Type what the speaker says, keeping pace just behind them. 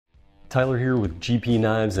Tyler here with GP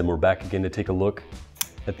Knives, and we're back again to take a look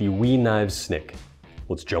at the WE Knives Snick.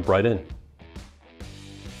 Let's jump right in.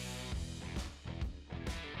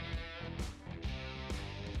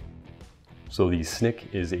 So the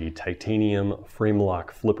Snick is a titanium frame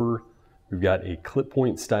lock flipper. We've got a clip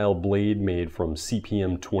point style blade made from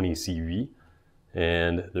CPM 20CV,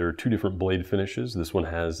 and there are two different blade finishes. This one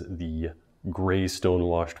has the gray stone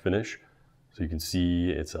washed finish. So you can see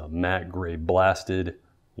it's a matte gray blasted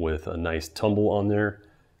with a nice tumble on there.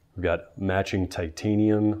 We've got matching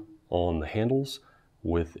titanium on the handles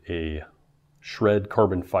with a shred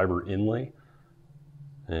carbon fiber inlay,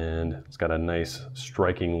 and it's got a nice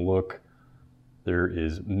striking look. There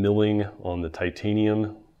is milling on the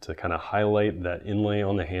titanium to kind of highlight that inlay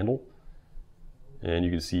on the handle, and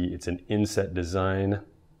you can see it's an inset design,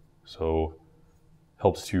 so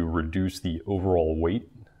helps to reduce the overall weight,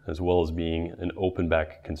 as well as being an open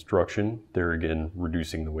back construction, there again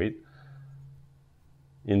reducing the weight.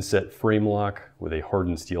 Inset frame lock with a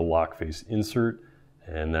hardened steel lock face insert,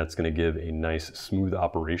 and that's going to give a nice smooth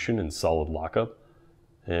operation and solid lockup.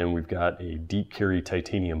 And we've got a deep carry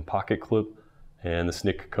titanium pocket clip, and the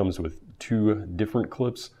Snick comes with two different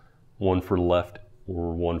clips, one for left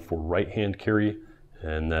or one for right hand carry,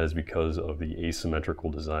 and that is because of the asymmetrical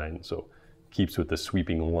design, so keeps with the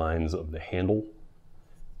sweeping lines of the handle.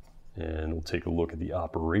 And we'll take a look at the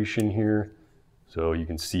operation here. So you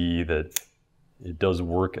can see that it does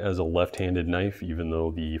work as a left-handed knife, even though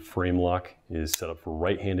the frame lock is set up for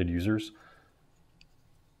right-handed users.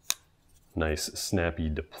 Nice snappy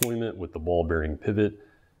deployment with the ball bearing pivot.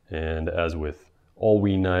 And as with all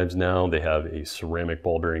WE knives now, they have a ceramic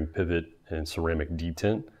ball bearing pivot and ceramic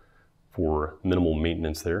detent for minimal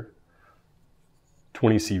maintenance there.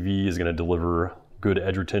 20CV is going to deliver good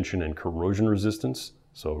edge retention and corrosion resistance.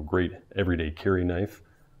 So great everyday carry knife.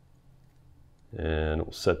 And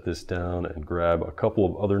we'll set this down and grab a couple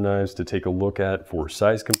of other knives to take a look at for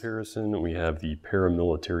size comparison. We have the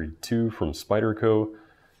Paramilitary 2 from Spyderco.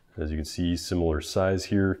 As you can see, similar size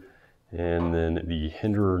here. And then the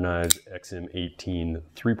Hinderer Knives XM18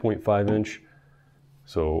 3.5 inch.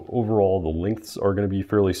 So overall, the lengths are going to be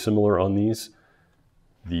fairly similar on these.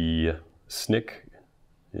 The Snick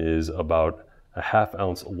is about a ½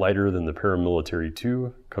 ounce lighter than the Paramilitary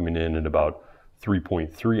 2, coming in at about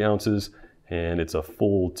 3.3 ounces, and it's a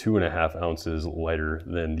full 2.5 ounces lighter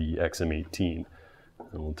than the XM18.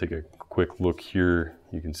 And we'll take a quick look here.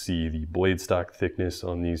 You can see the blade stock thickness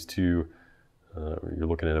on these two. You're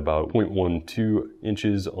looking at about 0.12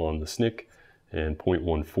 inches on the Snick and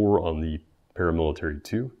 0.14 on the Paramilitary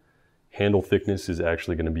 2. Handle thickness is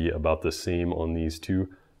actually going to be about the same on these two,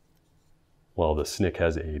 while the Snick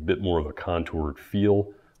has a bit more of a contoured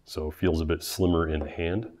feel, so feels a bit slimmer in the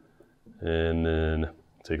hand. And then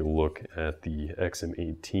take a look at the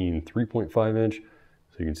XM18 3.5 inch.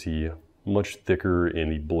 So you can see much thicker in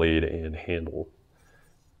the blade and handle.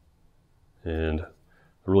 And a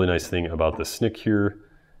really nice thing about the Snick here,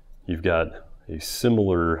 you've got a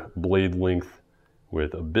similar blade length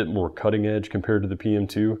with a bit more cutting edge compared to the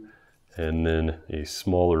PM2, and then a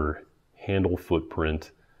smaller handle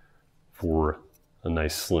footprint for a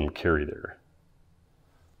nice slim carry there.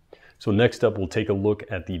 So next up, we'll take a look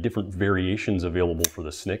at the different variations available for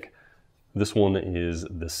the Snick. This one is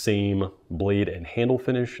the same blade and handle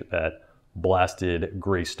finish, that blasted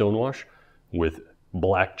gray stonewash with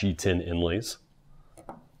black G10 inlays.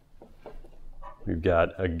 We've got,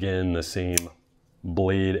 again, the same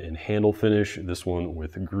blade and handle finish, this one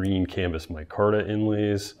with green canvas micarta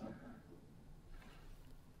inlays.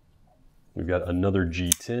 We've got another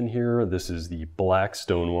G10 here. This is the black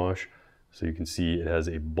stonewash. So you can see it has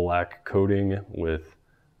a black coating with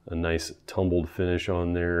a nice tumbled finish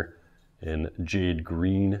on there, and jade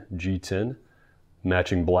green G10,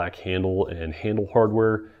 matching black handle and handle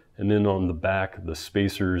hardware. And then on the back, the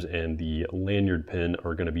spacers and the lanyard pin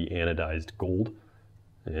are going to be anodized gold.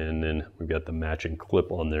 And then we've got the matching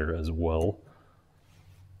clip on there as well.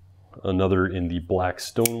 Another in the black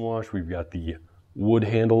stonewash, we've got the wood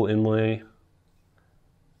handle inlay,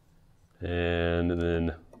 and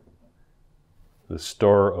then the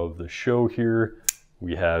star of the show here,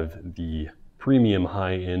 we have the premium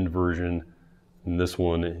high-end version, and this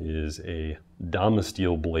one is a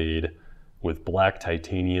Damasteel blade with black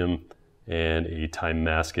titanium and a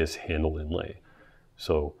Damascus handle inlay.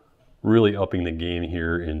 So really upping the game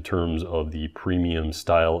here in terms of the premium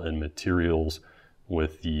style and materials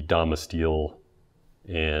with the Damasteel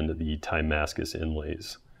and the Damascus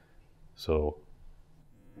inlays. So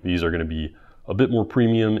these are going to be a bit more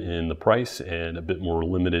premium in the price and a bit more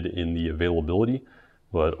limited in the availability,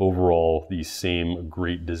 but overall the same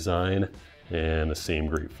great design and the same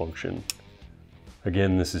great function.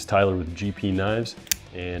 Again, this is Tyler with GP Knives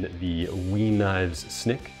and the WE Knives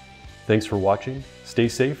Snick. Thanks for watching, stay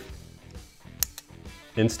safe,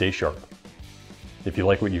 and stay sharp. If you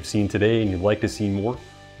like what you've seen today and you'd like to see more,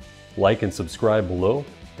 like and subscribe below,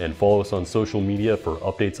 and follow us on social media for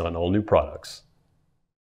updates on all new products.